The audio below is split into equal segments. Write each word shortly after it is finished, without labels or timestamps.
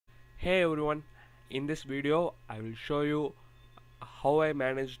Hey everyone, in this video I will show you how I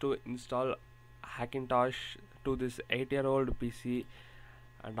managed to install Hackintosh to this 8-year-old PC,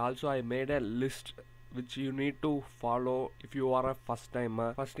 and also I made a list which you need to follow if you are a first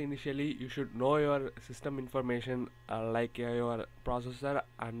timer. First, initially you should know your system information, like your processor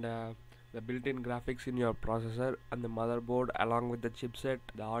and the built-in graphics in your processor and the motherboard, along with the chipset,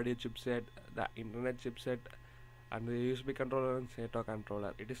 the audio chipset, the internet chipset, and the USB controller and SATA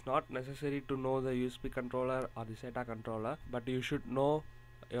controller. It is not necessary to know the USB controller or the SATA controller, but you should know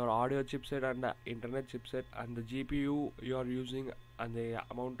your audio chipset and the internet chipset and the GPU you are using and the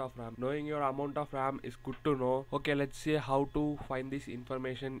amount of RAM. Knowing your amount of RAM is good to know. Okay, let's see how to find this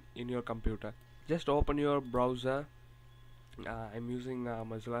information in your computer. Just open your browser. I'm using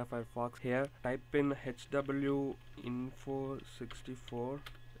Mozilla Firefox here. Type in hwinfo64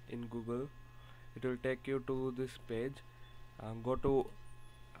 in Google. It will take you to this page. Go to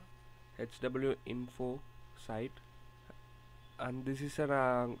hwinfo site, and this is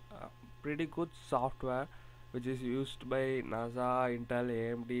a pretty good software which is used by NASA, Intel,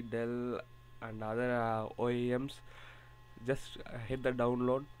 AMD, Dell and other OEMs. Just hit the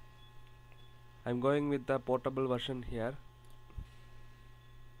download. I'm going with the portable version here.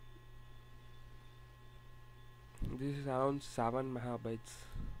 This is around 7 megabytes,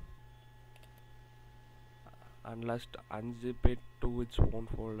 and let's unzip it to its own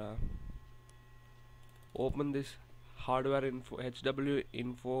folder. Open this hardware info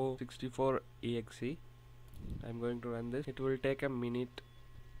hwinfo64exe. I'm going to run this. It will take a minute.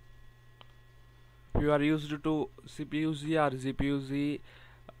 If you are used to CPU-Z or GPU-Z,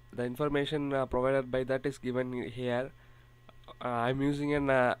 the information provided by that is given here. I'm using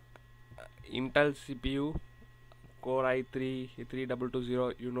an Intel CPU Core i3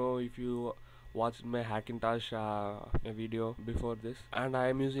 3220. You know, if you watched my Hackintosh video before this, and I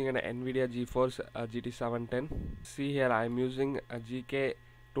am using an NVIDIA GeForce GT710. See here, I am using a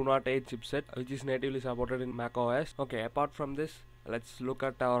GK208 chipset which is natively supported in macOS. Okay, apart from this, let's look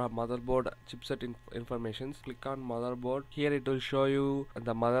at our motherboard chipset information. Click on motherboard. Here it will show you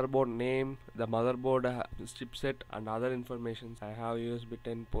the motherboard name, the motherboard chipset and other information. I have USB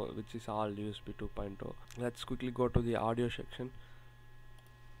 10 port, which is all USB 2.0. Let's quickly go to the audio section.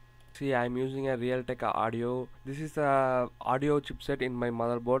 See, I'm using a Realtek audio. This is the audio chipset in my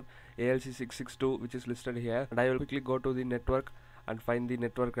motherboard ALC662, which is listed here, and I will quickly go to the network and find the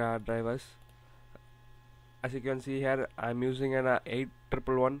network drivers. As you can see here, I'm using an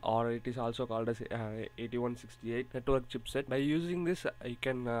 8111, or it is also called as 8168 network chipset. By using this, you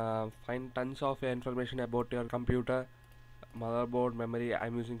can find tons of information about your computer. Motherboard memory,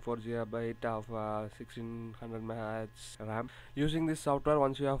 I'm using 4 GB of 1600 MHz RAM. Using this software,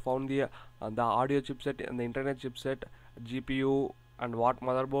 once you have found the audio chipset and the internet chipset, GPU and what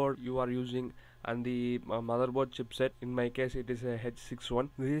motherboard you are using, and the motherboard chipset, in my case it is a H61.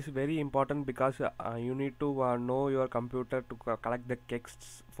 This is very important because you need to know your computer to collect the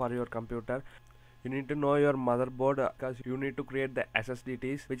kexts for your computer. You need to know your motherboard because you need to create the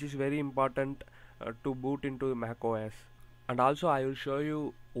SSDTs, which is very important to boot into macOS. And also I will show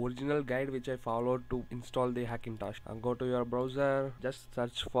you original guide which I followed to install the Hackintosh. Go to your browser, just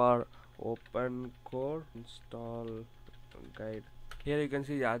search for OpenCore install guide. Here you can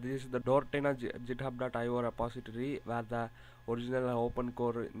see this is the Dortena github.io repository where the original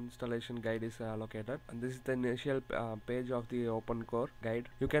OpenCore installation guide is located, and this is the initial page of the OpenCore guide.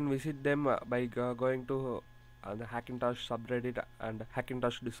 You can visit them by going to the Hackintosh subreddit and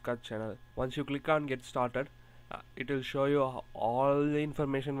Hackintosh Discord channel. Once you click on get started, it will show you all the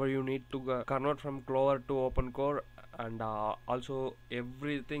information where you need to convert from Clover to OpenCore, and also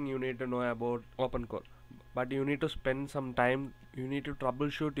everything you need to know about OpenCore. But you need to spend some time. You need to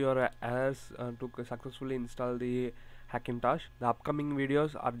troubleshoot your errors to successfully install the Hackintosh. The upcoming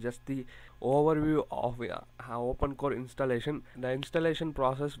videos are just the overview of OpenCore installation. The installation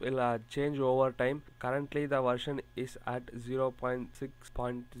process will change over time. Currently the version is at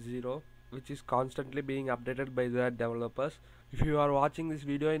 0.6.0, which is constantly being updated by the developers. If you are watching this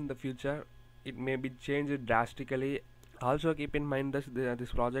video in the future, it may be changed drastically. Also keep in mind that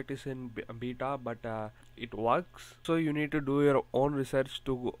this project is in beta, but it works, so you need to do your own research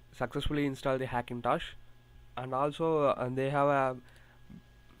to successfully install the Hackintosh. And also they have a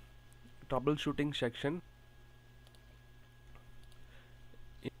troubleshooting section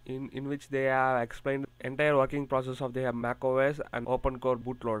in which they have explained the entire working process of the macOS and OpenCore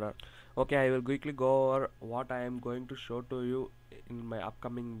bootloader. Okay, I will quickly go over what I am going to show to you in my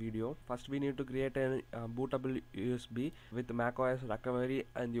upcoming video. First we need to create a bootable USB with macOS recovery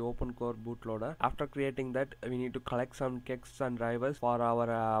and the OpenCore bootloader. After creating that, we need to collect some kexts and drivers for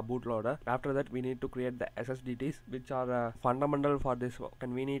our bootloader. After that, we need to create the SSDTs, which are fundamental for this work,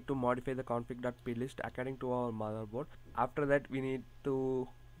 and we need to modify the config.plist according to our motherboard. After that, we need to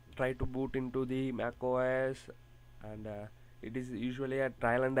try to boot into the macOS, and it is usually a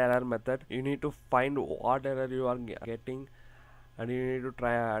trial and error method. You need to find what error you are getting, and you need to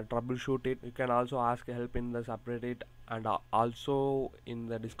try troubleshoot it. You can also ask help in the subreddit and also in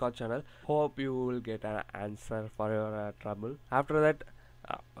the Discord channel. Hope you will get an answer for your trouble. After that,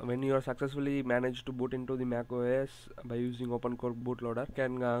 when you are successfully managed to boot into the macOS by using OpenCore bootloader, you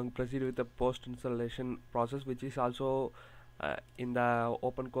can proceed with the post installation process, which is also in the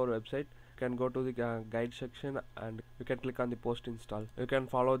OpenCore website. You can go to the guide section and you can click on the post install. You can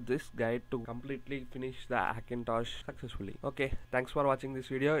follow this guide to completely finish the Hackintosh successfully. Okay, thanks for watching this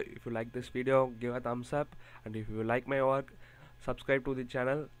video. If you like this video, give a thumbs up, and if you like my work, subscribe to the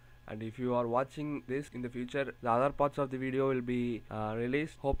channel. And if you are watching this in the future, the other parts of the video will be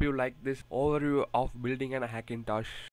released. Hope you like this overview of building an Hackintosh.